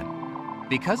comes in.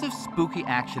 Because of spooky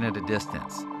action at a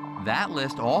distance, that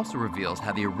list also reveals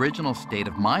how the original state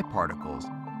of my particles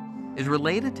is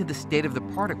related to the state of the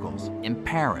particles in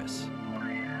Paris.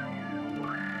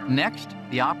 Next,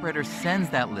 the operator sends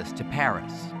that list to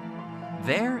Paris.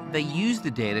 There, they use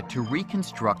the data to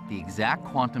reconstruct the exact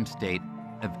quantum state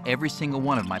of every single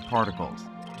one of my particles.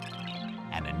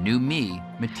 And a new me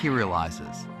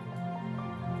materializes.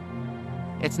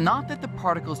 It's not that the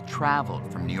particles traveled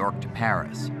from New York to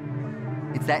Paris.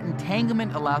 It's that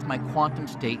entanglement allows my quantum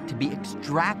state to be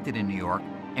extracted in New York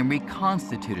and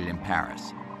reconstituted in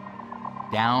Paris,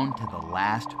 down to the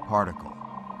last particle.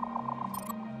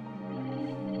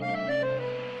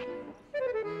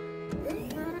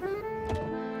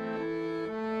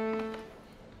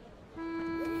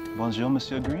 Bonjour,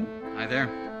 Monsieur Green. Hi there.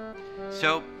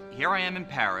 So, here I am in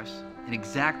Paris, an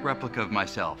exact replica of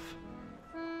myself.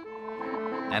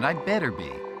 And I'd better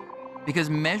be, because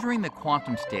measuring the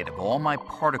quantum state of all my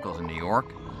particles in New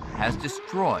York has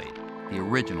destroyed the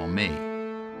original me.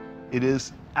 It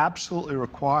is absolutely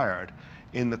required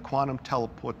in the quantum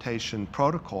teleportation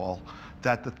protocol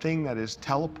that the thing that is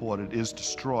teleported is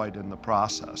destroyed in the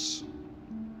process.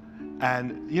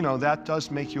 And, you know, that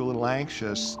does make you a little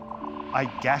anxious. I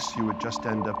guess you would just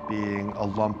end up being a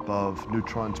lump of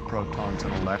neutrons, protons,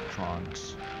 and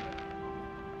electrons.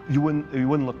 You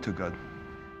wouldn't look too good.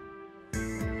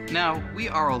 Now, we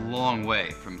are a long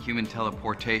way from human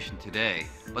teleportation today,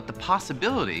 but the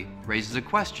possibility raises a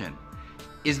question.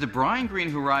 Is the Brian Greene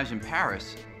who arrives in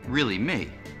Paris really me?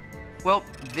 Well,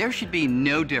 there should be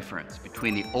no difference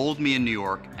between the old me in New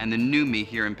York and the new me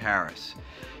here in Paris.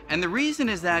 And the reason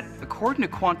is that, according to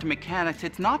quantum mechanics,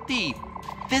 it's not the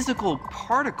physical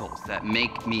particles that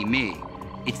make me me.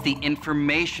 It's the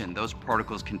information those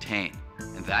particles contain.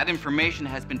 And that information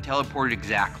has been teleported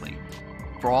exactly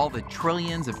for all the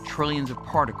trillions of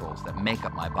particles that make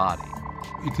up my body.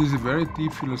 It is a very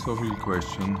deep philosophical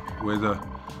question whether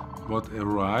what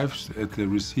arrives at the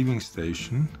receiving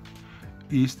station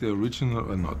is the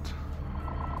original or not.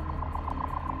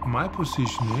 My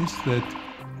position is that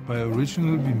by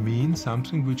original we mean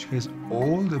something which has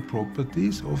all the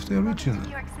properties of the original.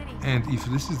 And if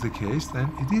this is the case, then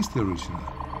it is the original.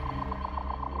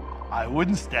 I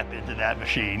wouldn't step into that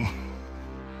machine.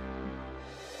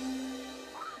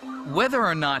 Whether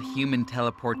or not human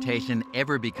teleportation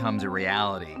ever becomes a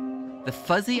reality, the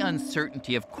fuzzy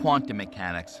uncertainty of quantum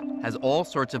mechanics has all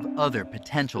sorts of other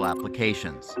potential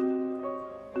applications.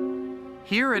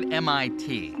 Here at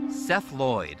MIT, Seth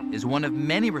Lloyd is one of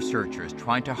many researchers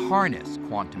trying to harness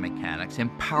quantum mechanics in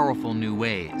powerful new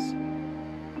ways.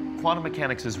 Quantum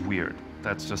mechanics is weird.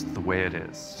 That's just the way it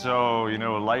is. So, you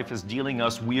know, life is dealing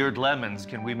us weird lemons.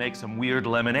 Can we make some weird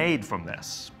lemonade from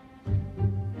this?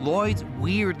 Lloyd's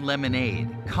weird lemonade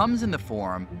comes in the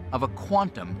form of a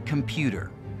quantum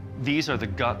computer. These are the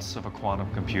guts of a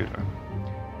quantum computer.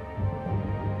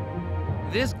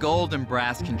 This gold and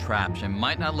brass contraption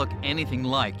might not look anything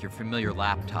like your familiar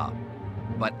laptop,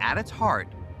 but at its heart,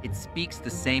 it speaks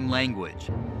the same language: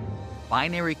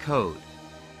 binary code,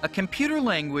 a computer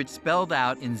language spelled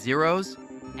out in zeros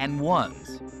and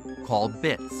ones, called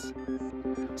bits.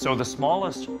 So the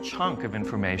smallest chunk of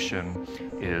information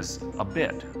is a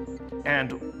bit.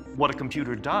 And what a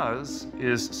computer does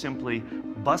is simply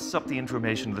busts up the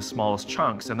information to the smallest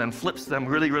chunks and then flips them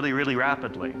really, really, really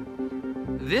rapidly.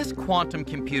 This quantum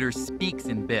computer speaks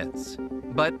in bits,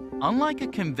 but unlike a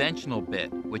conventional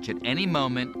bit, which at any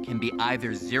moment can be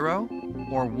either 0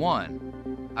 or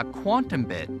 1, a quantum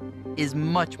bit is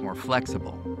much more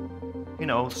flexible. You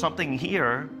know, something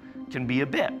here can be a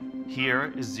bit.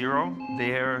 Here is 0,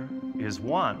 there is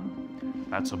 1.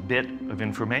 That's a bit of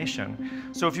information.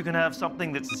 So if you can have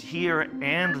something that's here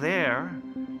and there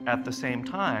at the same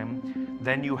time,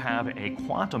 then you have a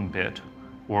quantum bit,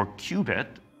 or qubit.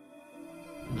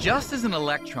 Just as an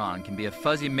electron can be a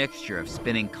fuzzy mixture of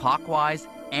spinning clockwise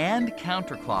and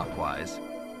counterclockwise,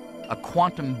 a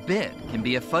quantum bit can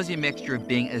be a fuzzy mixture of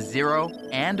being a 0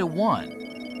 and a 1.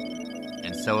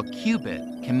 And so a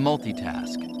qubit can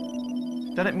multitask.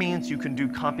 Then it means you can do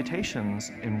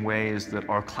computations in ways that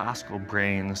our classical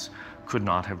brains could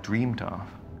not have dreamed of.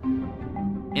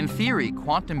 In theory,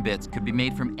 quantum bits could be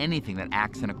made from anything that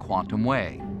acts in a quantum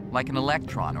way, like an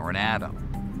electron or an atom.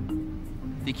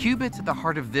 The qubits at the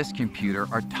heart of this computer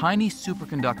are tiny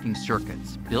superconducting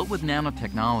circuits built with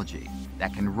nanotechnology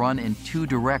that can run in 2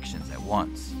 directions at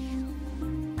once.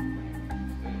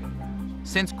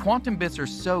 Since quantum bits are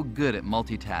so good at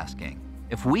multitasking,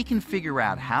 if we can figure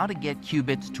out how to get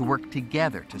qubits to work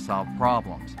together to solve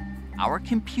problems, our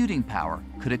computing power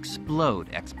could explode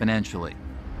exponentially.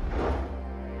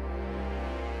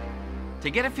 To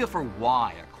get a feel for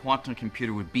why a quantum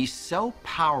computer would be so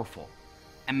powerful,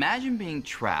 imagine being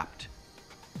trapped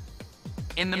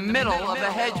in the middle of a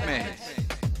hedge maze.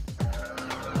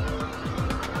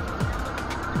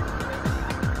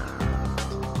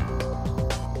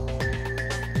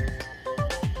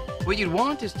 What you'd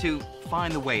want is to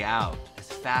find the way out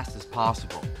as fast as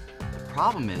possible. The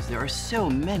problem is there are so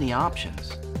many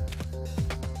options.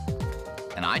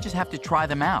 And I just have to try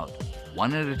them out,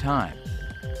 one at a time.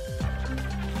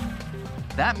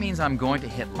 That means I'm going to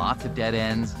hit lots of dead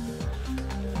ends,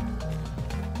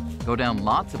 go down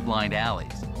lots of blind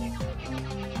alleys,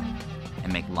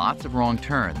 and make lots of wrong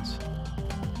turns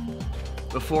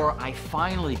before I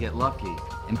finally get lucky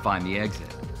and find the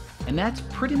exit. And that's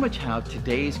pretty much how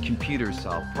today's computers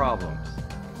solve problems.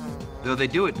 Though they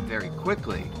do it very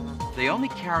quickly, they only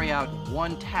carry out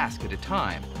one task at a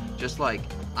time, just like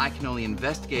I can only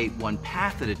investigate one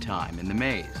path at a time in the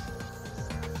maze.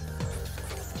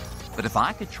 But if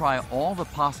I could try all the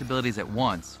possibilities at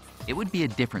once, it would be a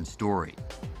different story.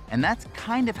 And that's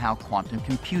kind of how quantum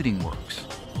computing works.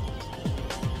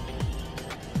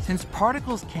 Since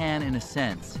particles can, in a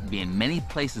sense, be in many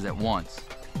places at once,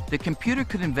 the computer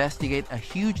could investigate a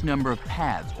huge number of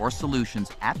paths or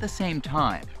solutions at the same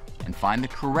time and find the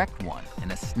correct one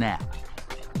in a snap.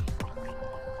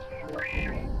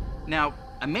 Now,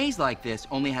 a maze like this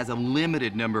only has a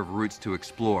limited number of routes to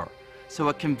explore, so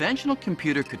a conventional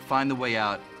computer could find the way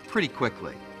out pretty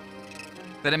quickly.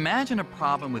 But imagine a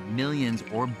problem with millions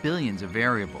or billions of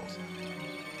variables,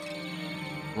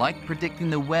 like predicting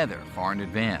the weather far in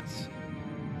advance.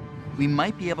 We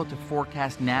might be able to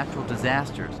forecast natural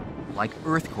disasters like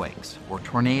earthquakes or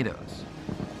tornadoes.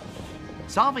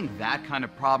 Solving that kind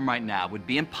of problem right now would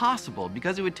be impossible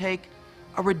because it would take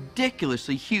a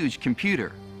ridiculously huge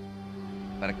computer.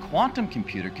 But a quantum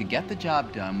computer could get the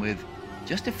job done with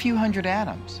just a few hundred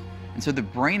atoms. And so the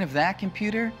brain of that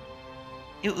computer,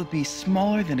 it would be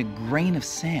smaller than a grain of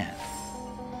sand.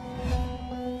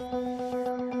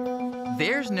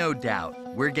 There's no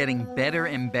doubt we're getting better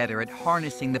and better at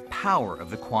harnessing the power of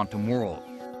the quantum world.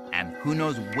 And who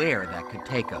knows where that could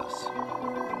take us.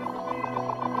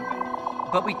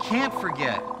 But we can't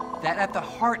forget that at the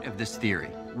heart of this theory,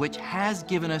 which has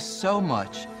given us so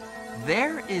much,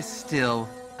 there is still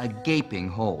a gaping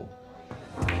hole.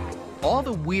 All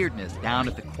the weirdness down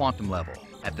at the quantum level,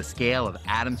 at the scale of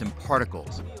atoms and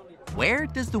particles, where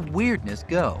does the weirdness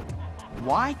go?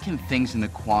 Why can things in the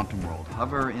quantum world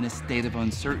hover in a state of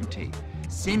uncertainty,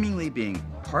 seemingly being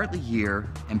partly here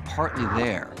and partly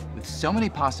there, with so many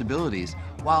possibilities,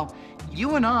 while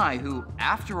you and I, who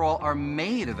after all are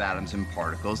made of atoms and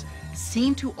particles,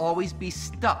 seem to always be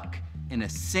stuck in a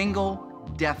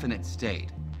single, definite state?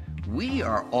 We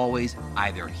are always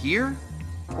either here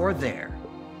or there.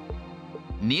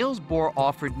 Niels Bohr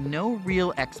offered no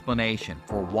real explanation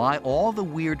for why all the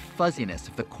weird fuzziness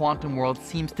of the quantum world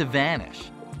seems to vanish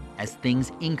as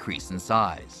things increase in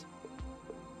size.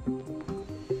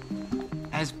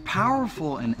 As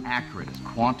powerful and accurate as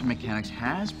quantum mechanics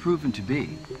has proven to be,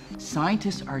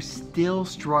 scientists are still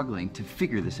struggling to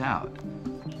figure this out.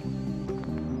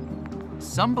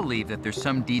 Some believe that there's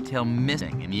some detail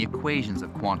missing in the equations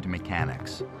of quantum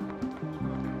mechanics.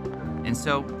 And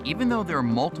so, even though there are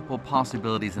multiple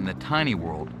possibilities in the tiny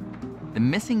world, the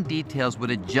missing details would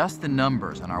adjust the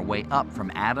numbers on our way up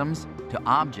from atoms to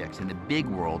objects in the big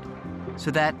world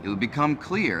so that it would become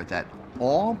clear that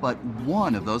all but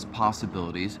one of those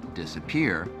possibilities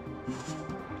disappear,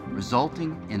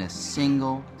 resulting in a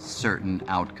single certain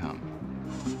outcome.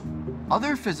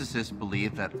 Other physicists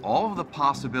believe that all of the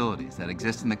possibilities that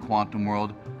exist in the quantum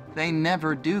world, they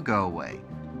never do go away.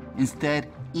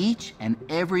 Instead, each and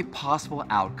every possible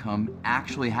outcome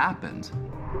actually happens.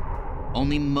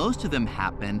 Only most of them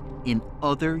happen in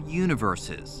other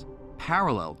universes,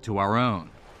 parallel to our own.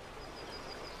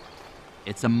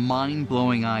 It's a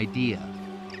mind-blowing idea,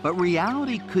 but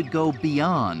reality could go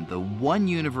beyond the one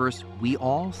universe we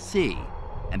all see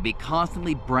and be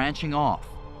constantly branching off,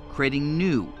 creating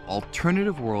new,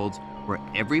 alternative worlds where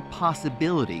every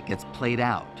possibility gets played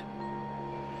out.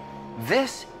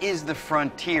 This is the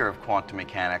frontier of quantum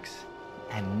mechanics,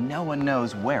 and no one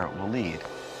knows where it will lead.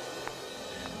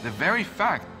 The very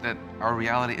fact that our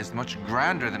reality is much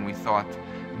grander than we thought,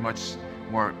 much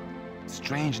more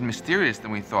strange and mysterious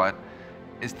than we thought,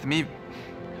 is to me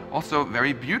also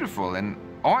very beautiful and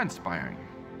awe-inspiring.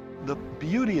 The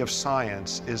beauty of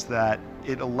science is that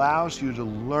it allows you to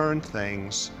learn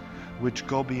things which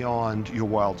go beyond your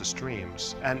wildest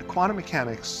dreams. And quantum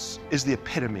mechanics is the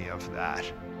epitome of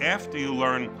that. After you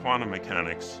learn quantum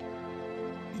mechanics,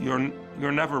 you're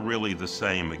never really the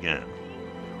same again.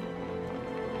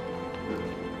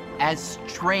 As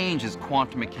strange as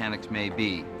quantum mechanics may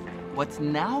be, what's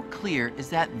now clear is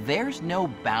that there's no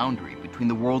boundary between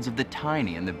the worlds of the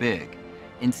tiny and the big.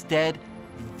 Instead,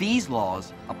 these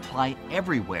laws apply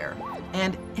everywhere,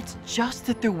 and it's just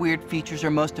that their weird features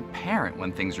are most apparent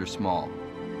when things are small.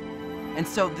 And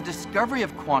so the discovery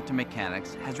of quantum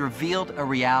mechanics has revealed a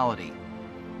reality,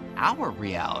 our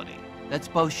reality, that's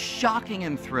both shocking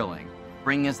and thrilling,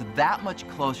 bringing us that much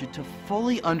closer to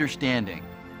fully understanding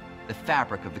the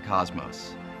fabric of the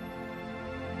cosmos.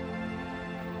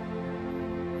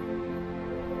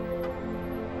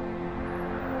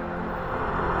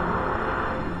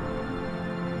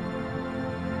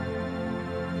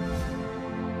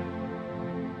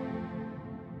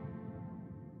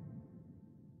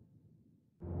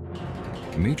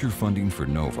 Major funding for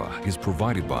NOVA is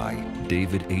provided by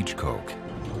David H. Koch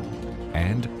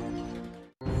and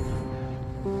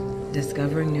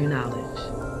Discovering New Knowledge,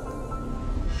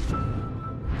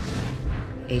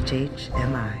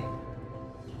 HHMI,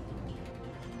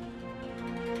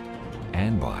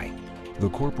 and by the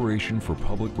Corporation for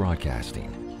Public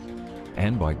Broadcasting,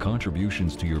 and by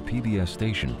contributions to your PBS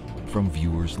station from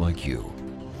viewers like you.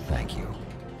 Thank you.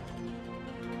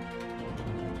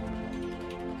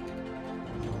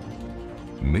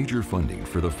 Major funding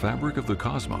for the fabric of the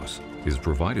cosmos is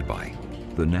provided by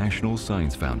the National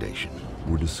Science Foundation,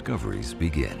 where discoveries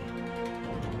begin.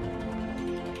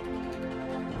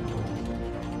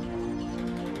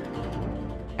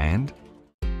 And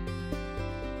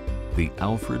The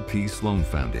Alfred P. Sloan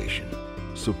Foundation,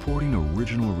 supporting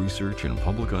original research and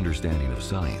public understanding of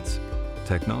science,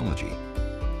 technology,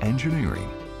 engineering,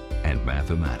 and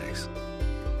mathematics.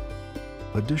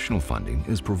 Additional funding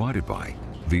is provided by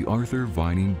the Arthur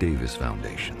Vining Davis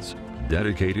Foundations,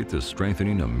 dedicated to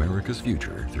strengthening America's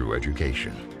future through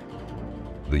education.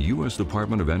 The U.S.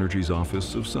 Department of Energy's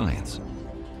Office of Science,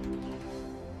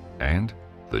 and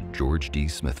the George D.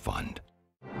 Smith Fund.